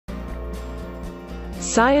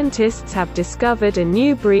Scientists have discovered a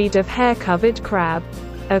new breed of hair-covered crab.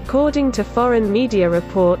 According to foreign media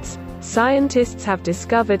reports, scientists have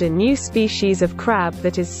discovered a new species of crab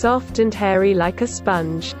that is soft and hairy like a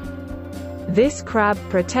sponge. This crab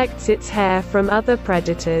protects its hair from other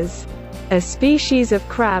predators. A species of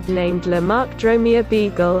crab named Lamarckdromia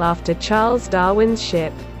beagle after Charles Darwin's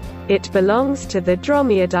ship. It belongs to the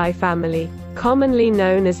Dromaeidae family, commonly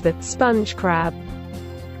known as the sponge crab.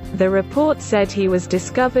 The report said he was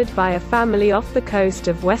discovered by a family off the coast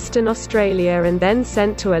of Western Australia and then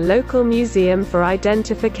sent to a local museum for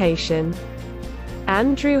identification.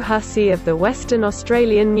 Andrew Hussey of the Western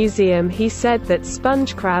Australian Museum said that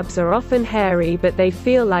sponge crabs are often hairy but they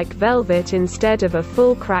feel like velvet instead of a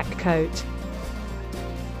full crack coat.